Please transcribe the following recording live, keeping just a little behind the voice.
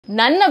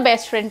ನನ್ನ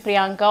best friend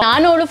Priyanka,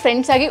 ನಾನು ಅವಳು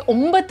ಫ್ರೆಂಡ್ಸ್ ಆಗಿ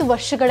 9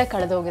 ವರ್ಷಗಳ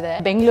ಕಳೆದೋಗಿದೆ.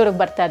 ಬೆಂಗಳೂರಿಗೆ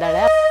ಬರ್ತಾ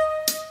ಇದ್ದಾಳೆ.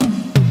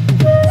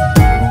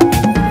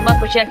 ತುಂಬಾ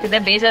ಖುಷಿ ಆಗ್ತಿದೆ,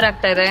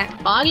 ಬೇಜಾರಾಗ್ತಾ ಇದೆ.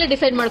 ಆಗ್ಲೇ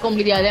ಡಿಸೈಡ್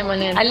ಮಾಡ್ಕೊಂಡ್ಬಿದ್ಯಾ ಅದೇ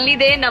ಮನೆ?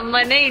 ಅಲ್ಲಿದೆ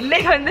ನಮ್ಮನೆ,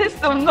 ಇಲ್ಲೇ ಬಂದ್ರೆ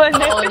ತುಂಬಾ.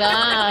 ಹೌದಾ?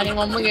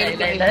 ನಿಮ್ಮ ಅಮ್ಮಗೆ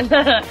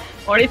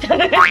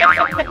ಹೊಡಿತಾರೆ.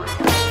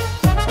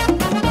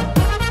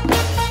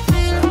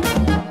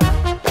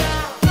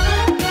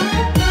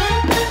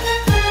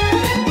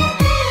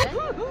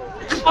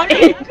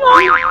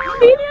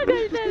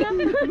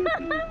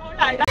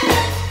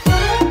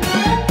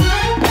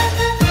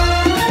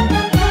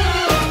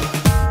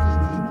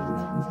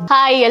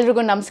 ಹಾಯ್,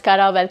 ಎಲ್ರಿಗೂ ನಮಸ್ಕಾರ.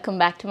 Welcome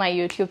back to my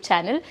YouTube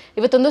channel.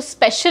 ಇವತ್ತೊಂದು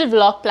ಸ್ಪೆಷಲ್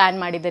ವ್ಲಾಗ್ ಪ್ಲ್ಯಾನ್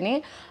ಮಾಡಿದ್ದೀನಿ.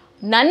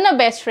 ನನ್ನ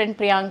ಬೆಸ್ಟ್ ಫ್ರೆಂಡ್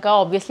ಪ್ರಿಯಾಂಕಾ,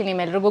 ಆಬ್ವಿಯಸ್ಲಿ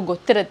ನಿಮ್ಮೆಲ್ರಿಗೂ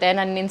ಗೊತ್ತಿರುತ್ತೆ.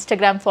 ನನ್ನ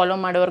ಇನ್ಸ್ಟಾಗ್ರಾಮ್ ಫಾಲೋ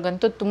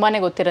ಮಾಡೋರ್ಗಂತೂ ತುಂಬಾ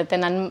ಗೊತ್ತಿರುತ್ತೆ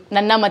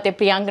ನನ್ನ ಮತ್ತು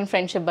ಪ್ರಿಯಾಂಕನ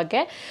ಫ್ರೆಂಡ್ಶಿಪ್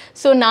ಬಗ್ಗೆ.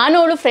 ಸೊ ನಾನು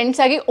ಅವಳು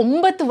ಫ್ರೆಂಡ್ಸ್ ಆಗಿ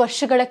 9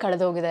 ವರ್ಷಗಳ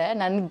ಕಳೆದೋಗಿದೆ.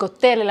 ನನಗೆ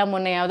ಗೊತ್ತೇ ಇರಲಿಲ್ಲ.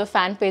 ಮೊನ್ನೆ ಯಾವುದೋ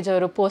ಫ್ಯಾನ್ ಪೇಜ್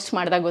ಅವರು ಪೋಸ್ಟ್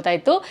ಮಾಡಿದಾಗ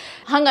ಗೊತ್ತಾಯಿತು.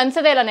 ಹಂಗೆ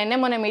ಅನ್ಸೋದೇ ಇಲ್ಲ,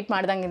 ಮೊನ್ನೆ ಮೀಟ್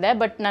ಮಾಡ್ದಂಗಿದೆ.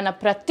 ಬಟ್ ನನ್ನ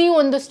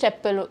ಪ್ರತಿಯೊಂದು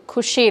ಸ್ಟೆಪ್ಪಲ್ಲೂ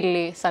ಖುಷಿ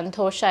ಇರಲಿ,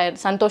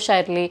 ಸಂತೋಷ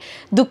ಇರಲಿ,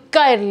 ದುಃಖ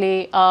ಇರಲಿ,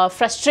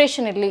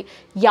 ಫ್ರಸ್ಟ್ರೇಷನ್ ಇರಲಿ,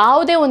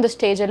 ಯಾವುದೇ ಒಂದು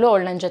ಸ್ಟೇಜಲ್ಲೂ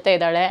ಅವಳು ನನ್ನ ಜೊತೆ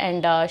ಇದ್ದಾಳೆ.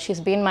 And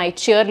she's bean my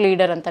cheer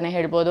leader ಅಂತಲೇ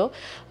ಹೇಳ್ಬೋದು.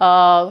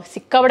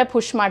 ಸಿಕ್ಕಾಬಡೆ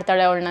ಪುಷ್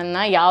ಮಾಡ್ತಾಳೆ ಅವಳು ನನ್ನ.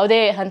 ಯಾವುದೇ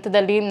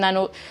ಹಂತದಲ್ಲಿ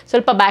ನಾನು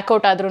ಸ್ವಲ್ಪ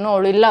ಬ್ಯಾಕ್ಔಟ್ ಆದ್ರೂ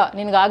ಅವಳು ಇಲ್ಲ,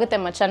 ನಿನಗಾಗುತ್ತೆ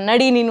ಮಚ್ಚ,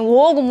 ನಡಿ ನೀನು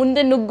ಹೋಗು,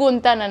 ಮುಂದೆ ನುಗ್ಗು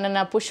ಅಂತ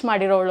ನನ್ನನ್ನು ಪುಷ್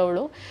ಮಾಡಿರೋಳು.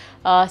 ಅವಳು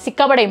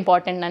ಸಿಕ್ಕಾಬಡೆ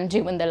ಇಂಪಾರ್ಟೆಂಟ್ ನನ್ನ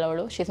ಜೀವನದಲ್ಲಿ.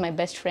 ಅವಳು she is my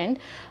best friend.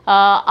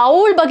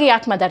 ಅವಳ ಬಗ್ಗೆ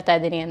ಯಾಕೆ ಮಾತಾಡ್ತಾ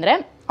ಇದ್ದೀನಿ ಅಂದರೆ,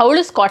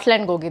 ಅವಳು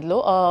ಸ್ಕಾಟ್ಲ್ಯಾಂಡ್ಗೆ ಹೋಗಿದ್ಲು.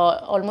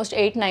 ಆಲ್ಮೋಸ್ಟ್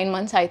 8-9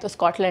 ಮಂತ್ಸ್ ಆಯಿತು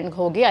ಸ್ಕಾಟ್ಲ್ಯಾಂಡ್ಗೆ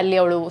ಹೋಗಿ. ಅಲ್ಲಿ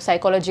ಅವಳು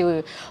ಸೈಕಾಲಜಿ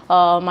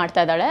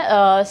ಮಾಡ್ತಾ ಇದ್ದಾಳೆ.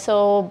 ಸೊ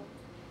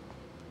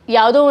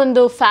ಯಾವುದೋ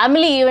ಒಂದು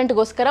ಫ್ಯಾಮಿಲಿ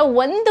ಈವೆಂಟ್ಗೋಸ್ಕರ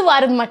 1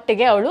 ವಾರದ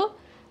ಮಟ್ಟಿಗೆ ಅವಳು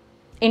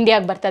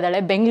ಇಂಡಿಯಾಗೆ ಬರ್ತಾ ಇದ್ದಾಳೆ,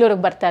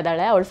 ಬೆಂಗಳೂರಿಗೆ ಬರ್ತಾ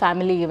ಇದ್ದಾಳೆ ಅವಳು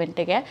ಫ್ಯಾಮಿಲಿ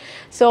ಈವೆಂಟಿಗೆ.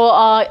 ಸೊ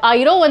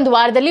ಇರೋ 1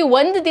 ವಾರದಲ್ಲಿ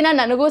 1 ದಿನ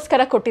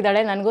ನನಗೋಸ್ಕರ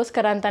ಕೊಟ್ಟಿದ್ದಾಳೆ.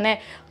 ನನಗೋಸ್ಕರ ಅಂತಲೇ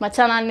ಮಚ್ಚ,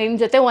 ನಾನು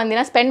ನಿನ್ನ ಜೊತೆ 1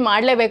 ದಿನ ಸ್ಪೆಂಡ್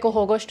ಮಾಡಲೇಬೇಕು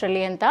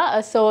ಹೋಗೋಷ್ಟರಲ್ಲಿ ಅಂತ.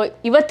 ಸೊ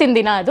ಇವತ್ತಿನ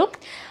ದಿನ ಅದು.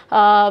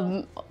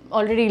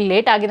 ಆಲ್ರೆಡಿ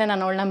ಲೇಟ್ ಆಗಿದೆ,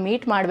 ನಾನು ಅವಳನ್ನ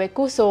ಮೀಟ್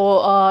ಮಾಡಬೇಕು. ಸೊ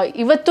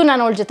ಇವತ್ತು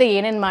ನಾನು ಅವಳ ಜೊತೆ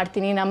ಏನೇನು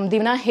ಮಾಡ್ತೀನಿ, ನಮ್ಮ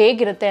ದಿನ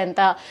ಹೇಗಿರುತ್ತೆ ಅಂತ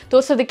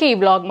ತೋರಿಸೋದಕ್ಕೆ ಈ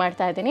ವ್ಲಾಗ್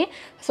ಮಾಡ್ತಾ ಇದ್ದೀನಿ.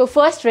 ಸೊ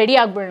ಫಸ್ಟ್ ರೆಡಿ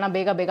ಆಗಿಬಿಡೋಣ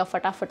ಬೇಗ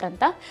ಫಟಾಫಟ್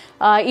ಅಂತ.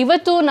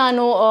 ಇವತ್ತು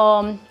ನಾನು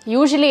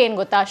ಯೂಶ್ವಲಿ ಏನು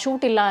ಗೊತ್ತಾ,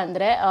 ಶೂಟ್ ಇಲ್ಲ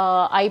ಅಂದರೆ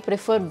I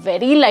prefer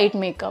very light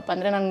makeup.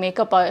 ಅಂದರೆ ನಂಗೆ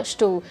ಮೇಕಪ್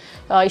ಅಷ್ಟು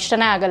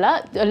ಇಷ್ಟನೇ ಆಗಲ್ಲ.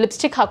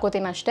 ಲಿಪ್ಸ್ಟಿಕ್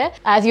ಹಾಕೋತೀನಿ ಅಷ್ಟೇ.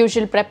 ಆ್ಯಸ್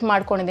ಯೂಶ್ವಲ್ ಪ್ರೆಪ್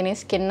ಮಾಡ್ಕೊಂಡಿದ್ದೀನಿ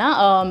ಸ್ಕಿನ್ನ,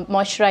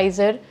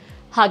 ಮಾಯ್ಶ್ಚರೈಸರ್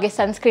ಹಾಗೆ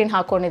ಸನ್ಸ್ಕ್ರೀನ್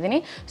ಹಾಕೊಂಡಿದ್ದೀನಿ.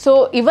 ಸೊ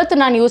ಇವತ್ತು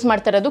ನಾನು ಯೂಸ್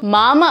ಮಾಡ್ತಾ ಇರೋದು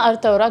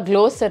ಮಾಮಾಅರ್ತ್ ಅವರ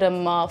ಗ್ಲೋ ಸೆರಮ್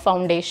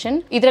ಫೌಂಡೇಶನ್.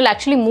 ಇದರಲ್ಲಿ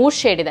ಆ್ಯಕ್ಚುಲಿ 3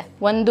 ಶೇಡ್ ಇದೆ.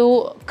 ಒಂದು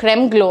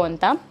ಕ್ರೆಮ್ ಗ್ಲೋ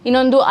ಅಂತ,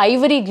 ಇನ್ನೊಂದು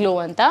ಐವರಿ ಗ್ಲೋ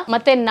ಅಂತ,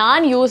 ಮತ್ತೆ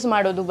ನಾನು ಯೂಸ್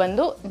ಮಾಡೋದು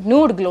ಬಂದು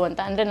ನ್ಯೂಡ್ ಗ್ಲೋ ಅಂತ.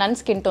 ಅಂದರೆ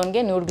ನನ್ನ ಸ್ಕಿನ್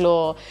ಟೋನ್ಗೆ ನ್ಯೂಡ್ ಗ್ಲೋ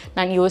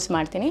ನಾನು ಯೂಸ್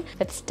ಮಾಡ್ತೀನಿ.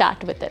 Let's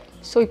start with it.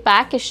 So ಈ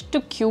ಪ್ಯಾಕ್ ಎಷ್ಟು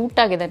ಕ್ಯೂಟ್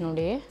ಆಗಿದೆ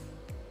ನೋಡಿ.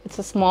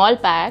 It's a small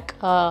pack.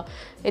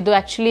 ಇದು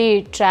ಆ್ಯಕ್ಚುಲಿ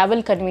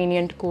ಟ್ರಾವೆಲ್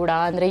ಕನ್ವೀನಿಯೆಂಟ್ ಕೂಡ.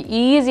 ಅಂದರೆ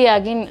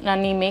ಈಸಿಯಾಗಿ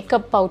ನಾನು ಈ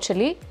ಮೇಕಪ್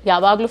ಪೌಚಲ್ಲಿ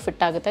ಯಾವಾಗಲೂ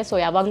ಫಿಟ್ ಆಗುತ್ತೆ. ಸೊ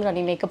ಯಾವಾಗಲೂ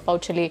ನಾನು ಈ ಮೇಕಪ್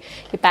ಪೌಚಲ್ಲಿ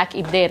ಈ ಪ್ಯಾಕ್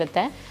ಇದ್ದೇ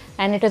ಇರುತ್ತೆ.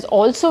 And it is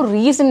also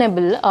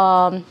reasonable.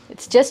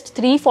 It's just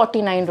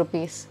 349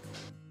 rupees.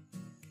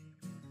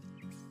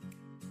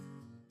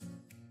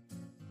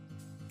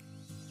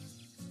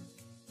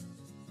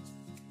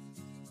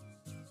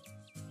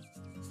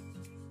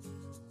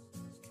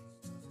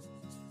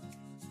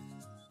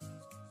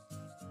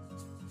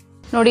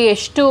 ನೋಡಿ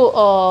ಎಷ್ಟು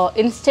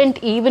ಇನ್ಸ್ಟೆಂಟ್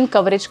ಈವನ್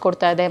ಕವರೇಜ್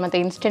ಕೊಡ್ತಾ ಇದೆ ಮತ್ತು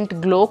ಇನ್ಸ್ಟೆಂಟ್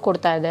ಗ್ಲೋ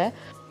ಕೊಡ್ತಾ ಇದೆ.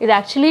 ಇದು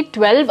actually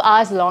 12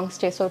 hours long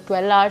stay. So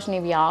 12 hours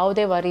ನೀವು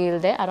ಯಾವುದೇ ವರಿ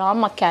ಇಲ್ಲದೆ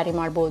ಆರಾಮಾಗಿ ಕ್ಯಾರಿ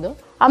ಮಾಡ್ಬೋದು.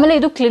 ಆಮೇಲೆ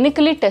ಇದು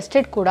ಕ್ಲಿನಿಕಲಿ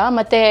ಟೆಸ್ಟೆಡ್ ಕೂಡ.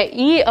 ಮತ್ತು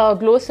ಈ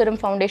ಗ್ಲೋ ಸೆರಮ್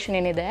ಫೌಂಡೇಶನ್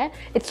ಏನಿದೆ,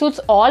 it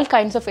suits all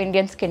kinds of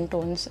Indian skin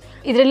tones.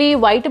 ಇದರಲ್ಲಿ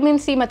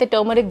ವೈಟಮಿನ್ ಸಿ ಮತ್ತು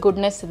ಟರ್ಮರಿಕ್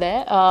ಗುಡ್ನೆಸ್ ಇದೆ,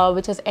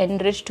 which is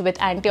enriched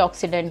with anti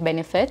accident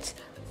benefits.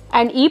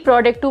 And ಈ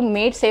ಪ್ರಾಡಕ್ಟು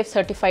ಮೇಡ್ ಸೇಫ್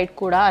ಸರ್ಟಿಫೈಡ್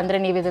ಕೂಡ. ಅಂದರೆ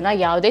ನೀವು ಇದನ್ನು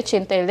ಯಾವುದೇ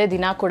ಚಿಂತೆ ಇಲ್ಲದೆ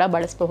ದಿನ ಕೂಡ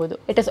ಬಳಸಬಹುದು.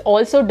 It is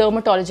also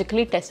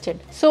dermatologically tested.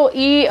 So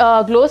ಈ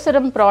ಗ್ಲೋ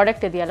ಸೆರಮ್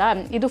ಪ್ರಾಡಕ್ಟ್ ಇದೆಯಲ್ಲ,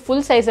 ಇದು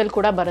ಫುಲ್ ಸೈಜಲ್ಲಿ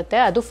ಕೂಡ ಬರುತ್ತೆ.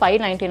 ಅದು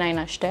 599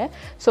 ಅಷ್ಟೇ.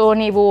 ಸೊ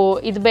ನೀವು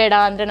ಇದು ಬೇಡ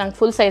ಅಂದರೆ ನಾನು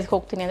ಫುಲ್ ಸೈಜ್ಗೆ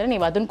ಹೋಗ್ತೀನಿ ಅಂದರೆ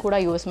ನೀವು ಅದನ್ನು ಕೂಡ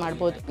ಯೂಸ್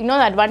ಮಾಡ್ಬೋದು.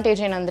 ಇನ್ನೊಂದು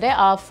ಅಡ್ವಾಂಟೇಜ್ ಏನಂದರೆ,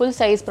 ಆ ಫುಲ್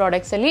ಸೈಜ್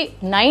ಪ್ರಾಡಕ್ಟ್ಸಲ್ಲಿ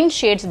 9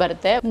 ಶೇಡ್ಸ್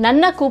ಬರುತ್ತೆ.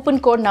 ನನ್ನ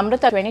ಕೂಪನ್ ಕೋಡ್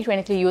ನಮ್ರತಾ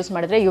 2023 ಯೂಸ್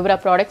ಮಾಡಿದ್ರೆ ಇವರ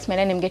ಪ್ರಾಡಕ್ಟ್ಸ್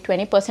ಮೇಲೆ ನಿಮಗೆ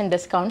 20%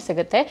 ಡಿಸ್ಕೌಂಟ್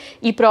ಸಿಗುತ್ತೆ.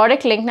 ಈ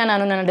ಪ್ರಾಡಕ್ಟ್ ಲಿಂಕ್ನ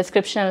ನಾನು ನನ್ನ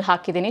ಡಿಸ್ಕ್ರಿಪ್ಷನಲ್ಲಿ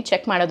ಹಾಕಿದ್ದೀನಿ,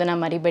 ಚೆಕ್ ಮಾಡೋದನ್ನು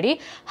ಮರಿಬೇಡಿ.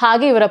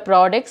 ಹಾಗೆ ಇವರ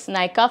ಪ್ರಾಡಕ್ಟ್ಸ್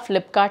ನೈಕಾ,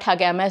 ಫ್ಲಿಪ್ಕಾರ್ಟ್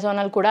ಹಾಗೆ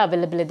ಅಮೆಝಾನಲ್ಲಿ ಕೂಡ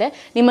ಅವೈಲೇಬಲ್ ಇದೆ.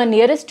 ನಿಮ್ಮ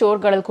ನಿಯರೆಸ್ಟ್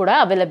ಸ್ಟೋರ್ಗಳಲ್ಲಿ ಕೂಡ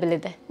ಅವೈಲೇಬಲ್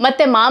ಇದೆ.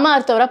 ಮತ್ತು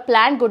ಮಾಮಾಅರ್ತ್ ಅವರ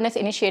ಪ್ಲಾಂಟ್ ಗುಡ್ನೆಸ್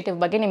ಇನಿಷಿಯೇಟಿವ್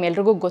ಬಗ್ಗೆ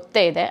ನಿಮ್ಮೆಲ್ರಿಗೂ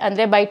ಗೊತ್ತೇ ಇದೆ.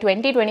 ಅಂದರೆ ಬೈ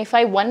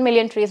 2025 1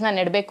 million ಟ್ರೀಸ್ನ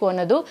ನೆಡಬೇಕು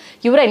ಅನ್ನೋದು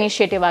ಇವರ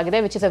ಇನಿಷಿಯೇಟಿವ್ ಆಗಿದೆ,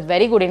 which is a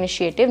very good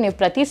initiative. ನೀವು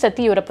ಪ್ರತಿ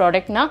ಸತಿ ಇವರ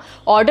ಪ್ರಾಡಕ್ಟ್ನ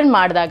ಆರ್ಡರ್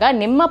ಮಾಡಿದಾಗ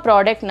ನಿಮ್ಮ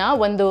ಪ್ರಾಡಕ್ಟ್ನ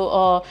ಒಂದು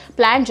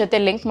ಪ್ಲಾಂಟ್ ಜೊತೆ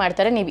ಲಿಂಕ್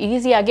ಮಾಡ್ತಾರೆ. ನೀವು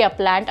ಈಸಿಯಾಗಿ ಆ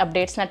ಪ್ಲಾಂಟ್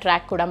ಅಪ್ಡೇಟ್ಸ್ನ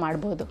ಟ್ರ್ಯಾಕ್ ಕೂಡ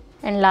ಮಾಡ್ಬೋದು.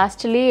 ಆ್ಯಂಡ್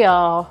ಲಾಸ್ಟಲ್ಲಿ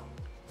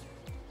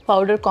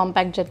ಪೌಡರ್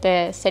ಕಾಂಪ್ಯಾಕ್ಟ್ ಜೊತೆ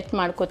ಸೆಟ್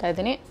ಮಾಡ್ಕೋತಾ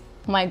ಇದ್ದೀನಿ.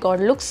 ಮೈ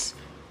god,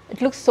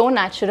 it looks so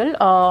natural.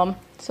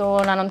 So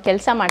ನಾನೊಂದು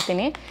ಕೆಲಸ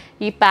ಮಾಡ್ತೀನಿ,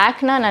 ಈ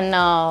ಪ್ಯಾಕ್ನ ನನ್ನ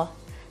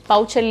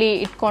ಪೌಚಲ್ಲಿ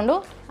ಇಟ್ಕೊಂಡು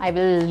I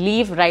will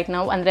leave right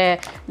now. ಅಂದರೆ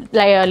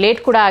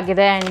ಲೇಟ್ ಕೂಡ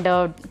ಆಗಿದೆ ಆ್ಯಂಡ್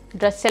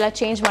ಡ್ರೆಸ್ ಎಲ್ಲ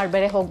ಚೇಂಜ್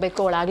ಮಾಡಬೇರೆ ಹೋಗಬೇಕು.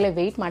 ಅವಳಾಗಲೇ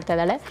ವೆಯ್ಟ್ ಮಾಡ್ತಾ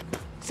ಇದ್ದಾಳೆ.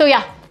 So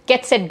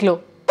get set glow.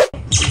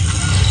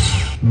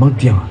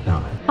 ಮಧ್ಯಾಹ್ನ.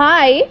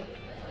 Hi,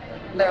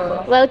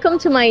 welcome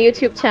to my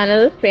YouTube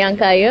channel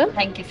Priyanka here.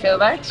 Thank you so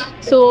much.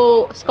 So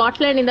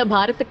Scotland ಇಂದ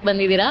ಭಾರತಕ್ಕೆ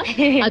ಬಂದಿದ್ದೀರಾ,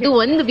 ಅದು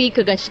ಒಂದು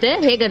ವೀಕ್ಗಷ್ಟೇ.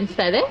 ಹೇಗೆ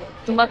ಅನಿಸ್ತಾ ಇದೆ?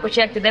 ತುಂಬಾ ಖುಷಿ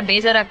ಆಗ್ತಿದೆ,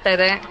 ಬೇಜಾರಾಗ್ತಾ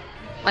ಇದೆ.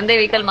 ಒಂದೇ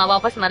ವೀಕಲ್ಲಿ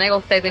ವಾಪಸ್ ಮನೆಗೆ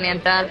ಹೋಗ್ತಾ ಇದ್ದೀನಿ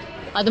ಅಂತ.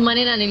 ಅದು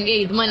ಮನೆನಾ ನಿಮ್ಗೆ?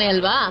 ಇದ್ ಮನೆ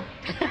ಅಲ್ವಾ?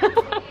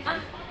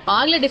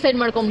 ಆಗ್ಲೇ ಡಿಸೈಡ್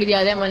ಮಾಡ್ಕೊಂಡ್ಬಿದ್ಯಾ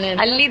ಅದೇ ಮನೆ?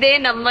 ಅಲ್ಲಿದೆ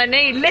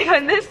ನಮ್ಮನೆ, ಇಲ್ಲೇ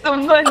ಬಂದ್ರೆ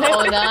ಸುಮ್ಮನೆ.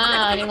 ಹೌದಾ?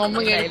 ನಿಮ್ಮ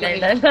ಅಮ್ಮಗೆ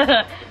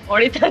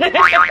ಹೊಡಿತಾರೆ.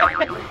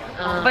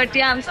 But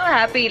I am so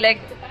happy.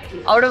 Like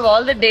out of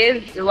all the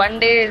days, one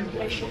day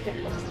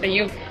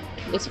you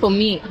it's for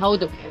me.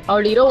 ಹೌದು,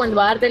 ಅವಳು ಇರೋ ಒಂದ್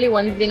ವಾರದಲ್ಲಿ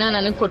ಒಂದ್ ದಿನ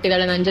ನನಗೆ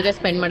ಕೊಟ್ಟಿದ್ದಾಳೆ ನನ್ನ ಜೊತೆ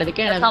ಸ್ಪೆಂಡ್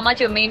ಮಾಡೋದಕ್ಕೆ. How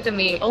much you mean to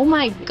me. O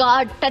my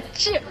god,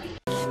 touch.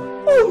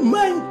 Oh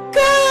my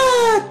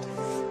God!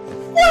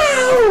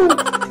 Wow!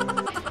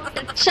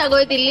 Touch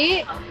ಆಗೋಯ್ತು ಇಲ್ಲಿ.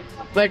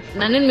 ಬಟ್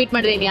ನನ್ನನ್ನು ಮೀಟ್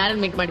ಮಾಡಿದೆ,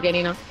 ಯಾರನ್ನು ಮೀಟ್ ಮಾಡಿದ್ಯಾ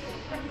ನೀನು?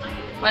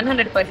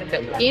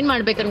 100%. ಏನ್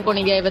ಮಾಡ್ಬೇಕು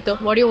ಅನ್ಕೊಂಡಿದ್ಯಾ ಇವತ್ತು?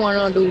 What you want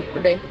to do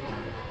today?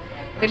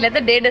 We'll let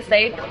the day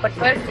decide, but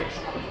first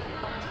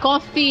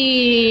coffee.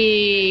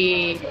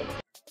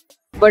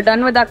 we're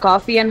done with our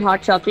coffee and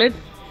hot chocolate.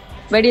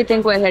 Where do you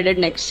think we're headed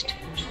next?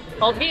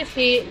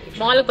 Obviously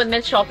mall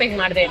ಬಂದ್ಮೇಲೆ shopping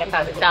ಮಾಡದೆ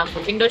ಇರಕ್ಕಾಗುತ್ತಾ?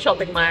 Window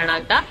shopping ಮಾಡೋಣ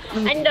ಅಂತ.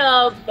 And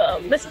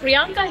miss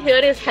Priyanka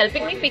here is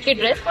helping me pick A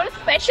dress for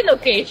special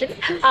occasion.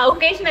 ಆ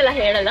occasion ಎಲ್ಲ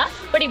ಹೇಳಲ್ಲ,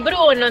 but ಇಬ್ರು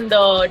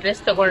ಒಂದೊಂದು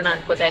dress ತಗೊಳ್ಳೋಣ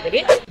ಅನ್ಕೋತಾ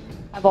ಇದೀವಿ.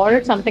 I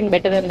ordered something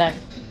better than that.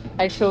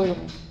 I show you.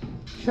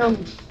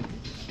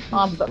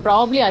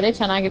 Probably ಅದೇ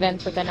ಚೆನ್ನಾಗಿದೆ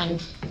ಅನ್ಸುತ್ತೆ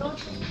ನನಗೆ.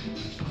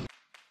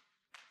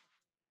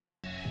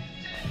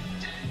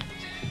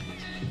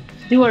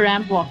 Do a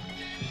ramp walk.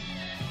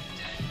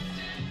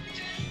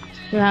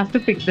 You have to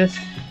pick this.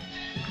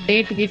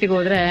 Date ಗೀಟಿಗೆ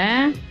ಹೋದ್ರೆ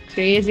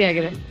ಕ್ರೇಜಿ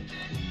ಆಗಿದೆ.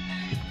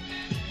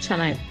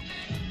 ಚೆನ್ನಾಗಿದೆ.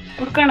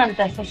 ಹುಡ್ಕೋಣಂತ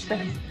ಫಸ್ಟ್.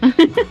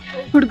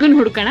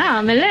 ಹುಡ್ಕೋಣ,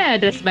 ಆಮೇಲೆ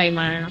ಡ್ರೆಸ್ ಬೈ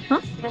ಮಾಡೋಣ.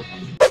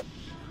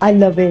 I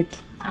love it.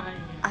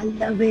 I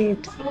love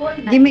it.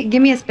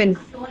 Give me a spin. It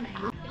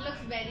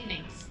looks very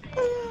nice.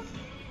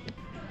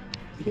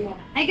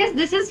 I guess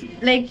this is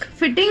like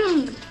fitting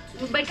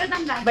better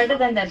than that. Better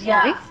than that.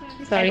 Yeah.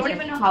 Sorry. I don't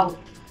even know how.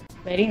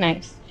 Very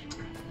nice.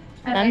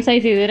 ನನ್ನ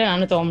size ಇದ್ರೆ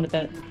ನಾನು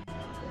ತೊಗೊಂಡ್ಬಿಡ್ತಾರೆ.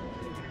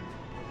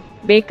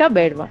 ಬೇಕಾ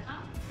ಬೇಡವಾ?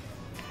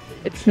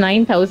 It's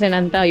 9,000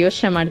 ಅಂತ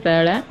ಯೋಚನೆ ಮಾಡ್ತಾ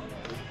ಇದ್ದಾಳೆ.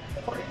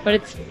 But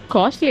it's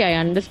costly, I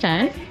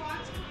understand.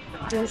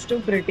 Just too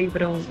pretty,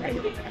 bro.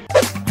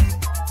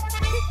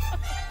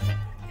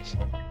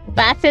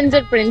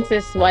 Passenger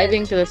princess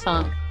vibing to the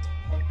song.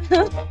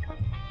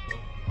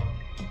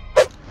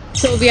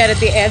 So we are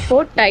at the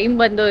airport. Time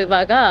ಬಂದು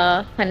ಇವಾಗ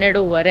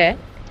 12:30.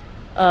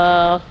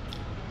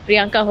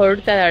 ಪ್ರಿಯಾಂಕಾ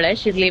ಹೊರಡ್ತಾ ಇದ್ದಾಳೆ.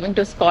 She is living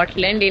to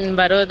Scotland. ಇನ್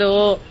ಬರೋದು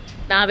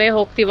ನಾವೇ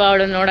ಹೋಗ್ತೀವ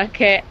ಅವಳು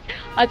ನೋಡಕ್ಕೆ,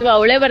 ಅಥವಾ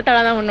ಅವಳೇ ಬರ್ತಾಳ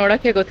ನಾವು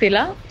ನೋಡಕ್ಕೆ ಗೊತ್ತಿಲ್ಲ.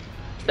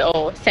 ಸೊ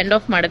ಸೆಂಡ್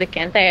ಆಫ್ ಮಾಡೋದಕ್ಕೆ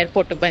ಅಂತ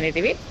ಏರ್ಪೋರ್ಟ್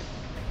ಬಂದಿದ್ದೀವಿ.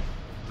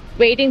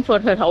 Waiting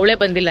for her. ಅವಳೇ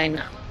ಬಂದಿಲ್ಲ ಇನ್ನ.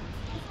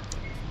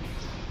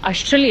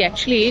 ಅಷ್ಟರಲ್ಲಿ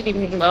ಆ್ಯಕ್ಚುಲಿ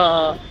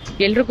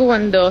ಎಲ್ರಿಗೂ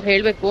ಒಂದು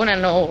ಹೇಳಬೇಕು,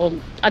 ನಾನು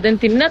ಅದನ್ನು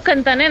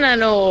ತಿನ್ನಕ್ಕಂತಾನೆ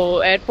ನಾನು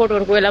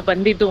ಏರ್ಪೋರ್ಟ್ವರೆಗೂ ಎಲ್ಲ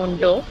ಬಂದಿದ್ದು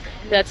ಉಂಟು.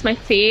 That's my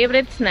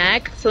favourite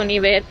snack. So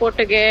ನೀವು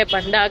ಏರ್ಪೋರ್ಟ್ಗೆ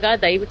ಬಂದಾಗ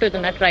ದಯವಿಟ್ಟು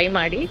ಇದನ್ನು ಟ್ರೈ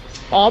ಮಾಡಿ.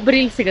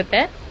 ಆಬ್ರಿಲ್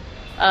ಸಿಗುತ್ತೆ.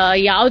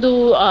 ಯಾವುದು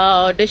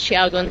ಡಿಶ್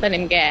ಯಾವುದು ಅಂತ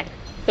ನಿಮಗೆ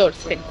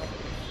ತೋರಿಸ್ತೀನಿ.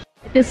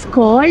 It is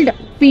called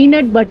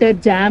peanut butter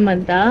jam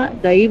ಅಂತ.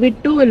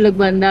 ದಯವಿಟ್ಟು ಇಲ್ಲಿಗೆ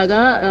ಬಂದಾಗ,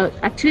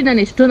 ಆ್ಯಕ್ಚುಲಿ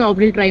ನಾನು ಎಷ್ಟೊಂದು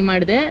ಆಬ್ರಿಲ್ ಟ್ರೈ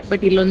ಮಾಡಿದೆ,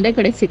 ಬಟ್ ಇಲ್ಲೊಂದೇ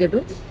ಕಡೆ ಸಿಗೋದು.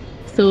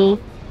 ಸೊ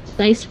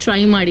ಗೈಸ್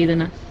ಟ್ರೈ ಮಾಡಿ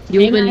ಇದನ್ನ.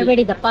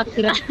 ದಪ್ಪ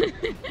ಆಗ್ತೀರಾ?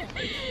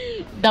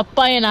 ದಪ್ಪ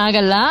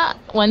ಏನಾಗಲ್ಲ,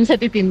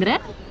 ಒಂದ್ಸತಿ ತಿಂದ್ರೆ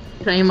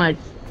ಟ್ರೈ ಮಾಡಿ.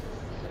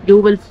 You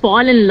will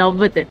fall in love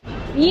with it.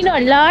 ನೀನು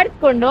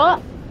ಅಳ್ಳಾಡ್ಕೊಂಡು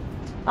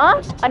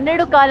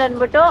 12 ಕಾಲ್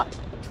ಅಂದ್ಬಿಟ್ಟು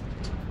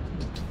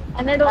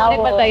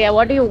 12:25.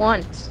 What you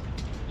want?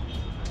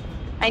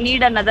 I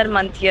need another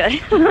month here.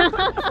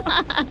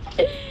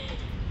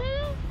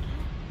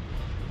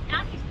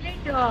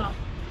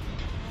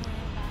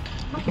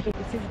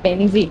 This is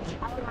Benzi.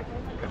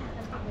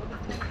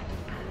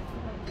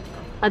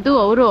 ಅದು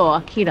ಅವರು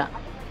ಅಖೀರಾ.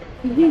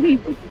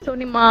 ಸೊ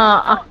ನಿಮ್ಮ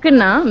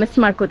ಅಕ್ಕನ್ನ ಮಿಸ್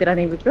ಮಾಡ್ಕೋತೀರಾ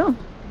ನೀವಿಬ್ರು?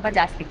 ತುಂಬಾ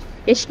ಜಾಸ್ತಿ.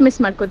 ಎಷ್ಟು ಮಿಸ್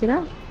ಮಾಡ್ಕೋತೀರಾ?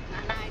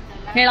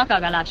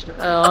 ಹೇಳಕ್ಕಾಗಲ್ಲ ಅಷ್ಟು.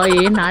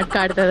 ಏನ್ ನಾಟಕ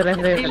ಆಡ್ತಾ ಇದಾರೆ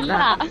ಅಂದ್ರೆ ಇವೆಲ್ಲ.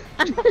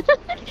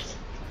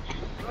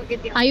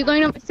 Are you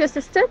going to miss your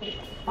sister?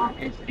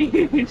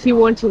 She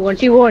won't.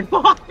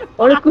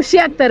 ಅವಳು ಖುಷಿ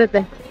ಆಗ್ತಾ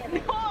ಇರುತ್ತೆ,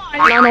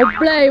 ನಾನು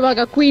ಒಬ್ಳೆ ಇವಾಗ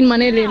ಕ್ವೀನ್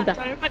ಮನೇಲಿ ಅಂತ.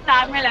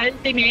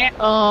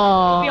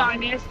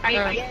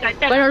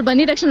 ಅವಳು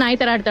ಬಂದಿದ ತಕ್ಷಣ ನಾಯಿ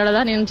ತರ ಆಡ್ತಾಳಲ್ಲ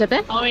ನಿನ್ ಜೊತೆ.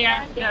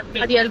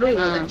 ಅದು ಎಲ್ರು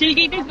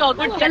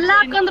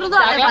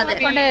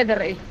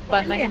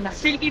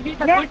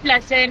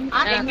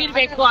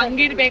ಹೆಂಗಿರ್ಬೇಕು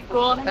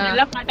ಹಂಗಿರ್ಬೇಕು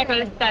ಎಲ್ಲ ಪಾಠ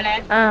ಕಳಿಸ್ತಾಳೆ.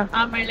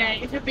 ಆಮೇಲೆ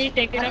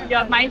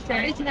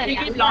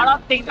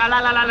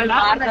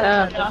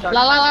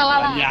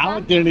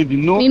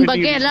ನಿನ್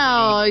ಬಗ್ಗೆ ಎಲ್ಲ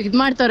ಇದ್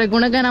ಮಾಡ್ತವ್ರೆ,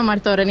 ಗುಣಗಾನ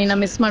ಮಾಡ್ತವ್ರೆ, ನಿನ್ನ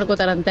ಮಿಸ್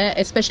ಮಾಡ್ಕೋತಾರಂತೆ.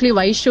 ಎಸ್ಪೆಷಲಿ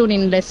ವೈಶು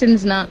ನಿನ್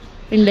ಲೆಸನ್ಸ್ ನ,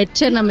 ನಿನ್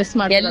ಲೆಕ್ಚರ್ ನ ಮಿಸ್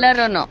ಮಾಡ್ತಾರೆ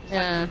ಎಲ್ಲರೂ.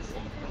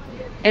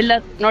 ಎಲ್ಲ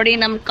ನೋಡಿ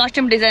ನಮ್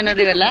ಕಾಸ್ಟ್ಯೂಮ್ ಡಿಸೈನರ್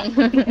ಇರಲ್ಲ,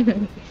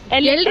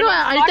 ಎಲ್ರು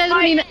ಅಳ್ತಾ ಇದ್ರು.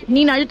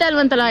 ನೀನ್ ಅಳ್ತಾ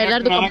ಇಲ್ವಂತಲ್ಲ,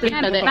 ಎಲ್ಲಾರ್ದು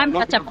ಕಂಪ್ಲೀಟ್ ಅದೇ.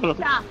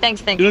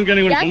 ಥ್ಯಾಂಕ್ಸ್.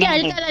 ಯಾಕೆ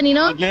ಅಳ್ತಾ ಇಲ್ಲ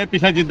ನೀನು?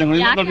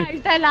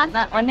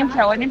 ಒಂದ್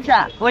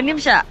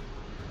ನಿಮಿಷ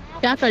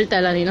ಯಾಕೆ ಅಳ್ತಾ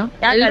ಇಲ್ಲ ನೀನು?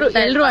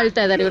 ಎಲ್ರು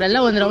ಅಳ್ತಾ ಇದಾರೆ, ಇವರೆಲ್ಲ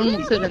ಒಂದ್ ರೌಂಡ್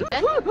ಮುಗಿಸಿರುತ್ತೆ.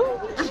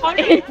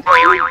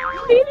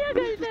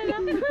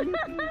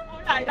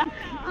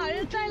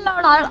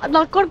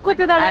 ನಕ್ಕೊಂಡು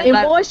ಕೂತಿದ್ದಾಳೆ.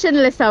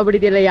 ಎಮೋಷನ್ಲೆಸ್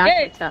ಆಗ್ಬಿಟ್ಟಿದ್ಯಲ್ಲ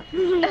ಯಾಕೆ ಅಂತ.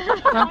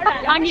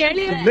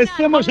 ಲೆಸ್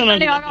ಎಮೋಷನ್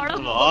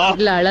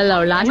ಇಲ್ಲ ಅಳಲ್ಲ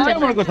ಅವಳು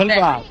ಲಾಸ್ಟ್ ಮಾಡ್ಕೋ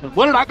ಸ್ವಲ್ಪ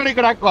ಬೋಲ್ಡ್ ಆ ಕಡೆ ಈ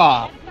ಕಡೆ ಹಾಕೋ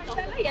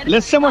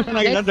ಲೆಸ್ ಎಮೋಷನ್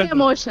ಆಗಿದೆ ಅಂತ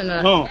ಎಮೋಷನ್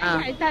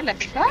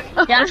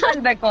ಕ್ಯಾನ್ಸಲ್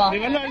ಅಲ್ಬೇಕು.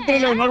 ನೀವೆಲ್ಲ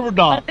ಹೇಳ್ತಿರಲ್ಲ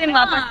ನೋಡ್ಬಿಟ್ಟು ಬರ್ತೀನಿ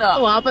ವಾಪಸ್.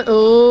 ವಾಪಸ್ ಓ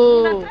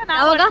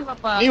ಯಾವಾಗ?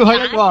 ನೀವು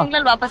ಹಳಲ್ವಾ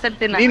ತಿಂಗಳಲ್ಲಿ ವಾಪಸ್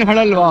ಇರ್ತೀನಿ. ನೀನ್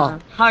ಹಳಲ್ವಾ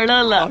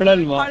ಹಳಲ್ಲ.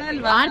 ಹಳಲ್ವಾ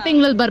 6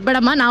 ತಿಂಗಳಲ್ಲಿ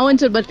ಬರ್ಬೇಡಮ್ಮ, ನಾವು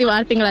ಒಂಚೂರು ಬರ್ತೀವಿ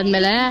 6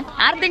 ತಿಂಗಳಾದ್ಮೇಲೆ.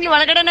 6 ತಿಂಗಳು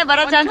ಒಳಗಡೆನೆ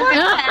ಬರೋ ಚಾನ್ಸ್.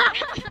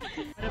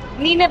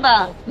 ನೀನೇ ಬಾ.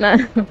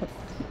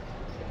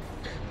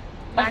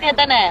 ಬರ್ತೀಯ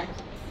ತಾನೆ?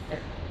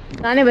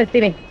 ನಾನೇ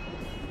ಬರ್ತೀನಿ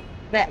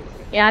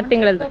 6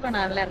 ತಿಂಗಳಲ್ಲಿ.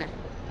 ಅಲ್ಲೇನೆ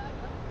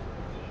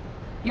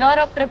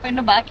ಯುರೋಪ್ ಟ್ರಿಪ್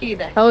ಇನ್ನು ಬಾಕಿ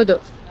ಇದೆ. ಹೌದು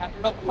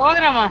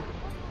ಹೋಗ್ರಮ್ಮ.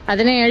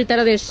 ಅದನ್ನೇ ಹೇಳ್ತಾ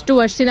ಇರೋದು, ಎಷ್ಟು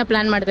ವರ್ಷದಿಂದ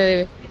ಪ್ಲಾನ್ ಮಾಡ್ತಾ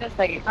ಇದೀವಿ.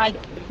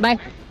 ಬಾಯ್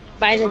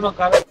ಬಾಯ್.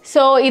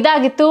 ಸೊ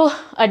ಇದಾಗಿತ್ತು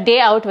a day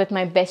out with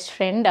my best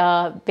friend.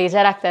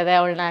 ಬೇಜಾರಾಗ್ತಾ ಇದೆ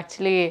ಅವಳನ್ನ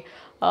ಆ್ಯಕ್ಚುಲಿ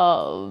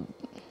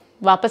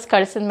ವಾಪಸ್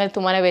ಕಳ್ಸಿದ್ಮೇಲೆ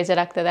ತುಂಬಾ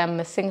ಬೇಜಾರಾಗ್ತದೆ. I am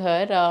missing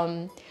Har.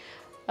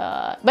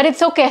 But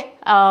it's okay.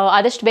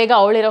 ಆದಷ್ಟು ಬೇಗ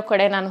ಅವಳಿರೋ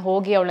ಕಡೆ ನಾನು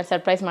ಹೋಗಿ ಅವಳನ್ನ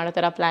ಸರ್ಪ್ರೈಸ್ ಮಾಡೋ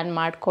ಥರ ಪ್ಲ್ಯಾನ್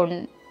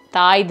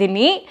ಮಾಡ್ಕೊಳ್ತಾ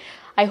ಇದ್ದೀನಿ.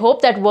 I hope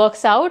that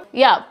works out.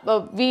 Yeah,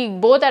 we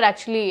both are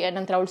actually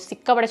ಏನಂತಾರೆ, ಅವಳು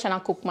ಸಿಕ್ಕಾಪಟ್ಟೆ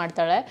ಚೆನ್ನಾಗಿ ಕುಕ್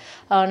ಮಾಡ್ತಾಳೆ.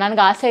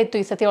 ನನಗೆ ಆಸೆ ಇತ್ತು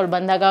ಈ ಸತಿ ಅವಳು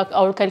ಬಂದಾಗ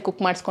ಅವಳ ಕೈಲಿ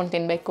ಕುಕ್ ಮಾಡಿಸ್ಕೊಂಡು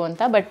ತಿನ್ನಬೇಕು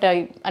ಅಂತ. ಬಟ್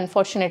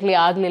ಅನ್ಫಾರ್ಚುನೇಟ್ಲಿ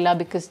ಆಗಲಿಲ್ಲ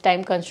ಬಿಕಾಸ್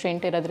ಟೈಮ್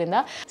ಕನ್ಸ್ಟ್ರೇಂಟ್ ಇರೋದ್ರಿಂದ.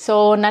 ಸೊ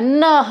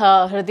ನನ್ನ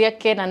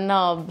ಹೃದಯಕ್ಕೆ, ನನ್ನ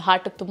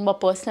ಹಾರ್ಟಿಗೆ ತುಂಬ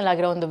ಪರ್ಸ್ನಲ್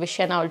ಆಗಿರೋ ಒಂದು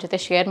ವಿಷಯನ ಅವಳ ಜೊತೆ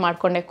ಶೇರ್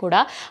ಮಾಡಿಕೊಂಡೆ ಕೂಡ.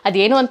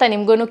 ಅದೇನು ಅಂತ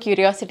ನಿಮಗೂ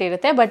ಕ್ಯೂರಿಯಾಸಿಟಿ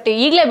ಇರುತ್ತೆ. ಬಟ್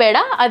ಈಗಲೇ ಬೇಡ,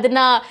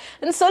 ಅದನ್ನು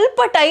ಒಂದು ಸ್ವಲ್ಪ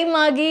ಟೈಮ್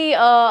ಆಗಿ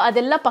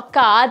ಅದೆಲ್ಲ ಪಕ್ಕ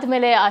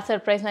ಆದಮೇಲೆ ಆ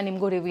ಸರ್ಪ್ರೈಸ್ನ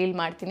ನಿಮಗೂ ರಿವೀಲ್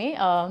ಮಾಡ್ತೀನಿ.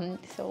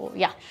 So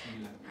yeah,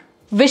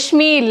 wish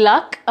me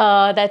luck.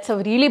 That's a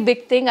really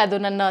big thing. ಅದು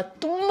ನನ್ನ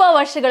ತುಂಬ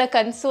ವರ್ಷಗಳ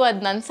ಕನಸು. ಅದು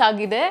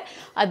ನನಸಾಗಿದೆ.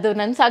 ಅದು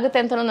ನನಸಾಗುತ್ತೆ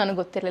ಅಂತಲೂ ನನಗೆ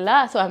ಗೊತ್ತಿರಲಿಲ್ಲ.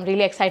 So I am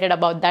really excited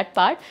about that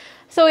part.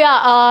 So yeah,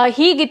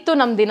 ಹೀಗಿತ್ತು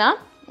ನಮ್ಮ ದಿನ.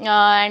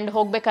 ಆ್ಯಂಡ್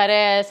ಹೋಗ್ಬೇಕಾದ್ರೆ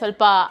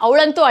ಸ್ವಲ್ಪ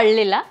ಅವಳಂತೂ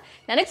ಅಳಲಿಲ್ಲ,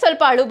 ನನಗೆ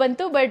ಸ್ವಲ್ಪ ಅಳು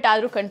ಬಂತು. ಬಟ್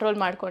ಆದರೂ ಕಂಟ್ರೋಲ್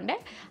ಮಾಡಿಕೊಂಡೆ.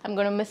 I am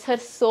ಗೋಣ miss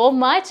Har so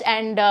much.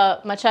 And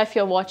ಮಚಾ, if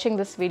you are watching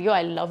this video,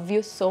 I love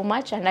you so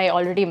much and I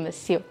already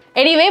miss you.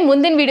 Anyway,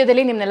 ಮುಂದಿನ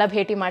ವೀಡಿಯೋದಲ್ಲಿ ನಿಮ್ಮನ್ನೆಲ್ಲ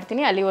ಭೇಟಿ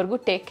ಮಾಡ್ತೀನಿ. ಅಲ್ಲಿವರೆಗೂ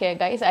take care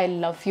guys. I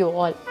love you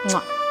all.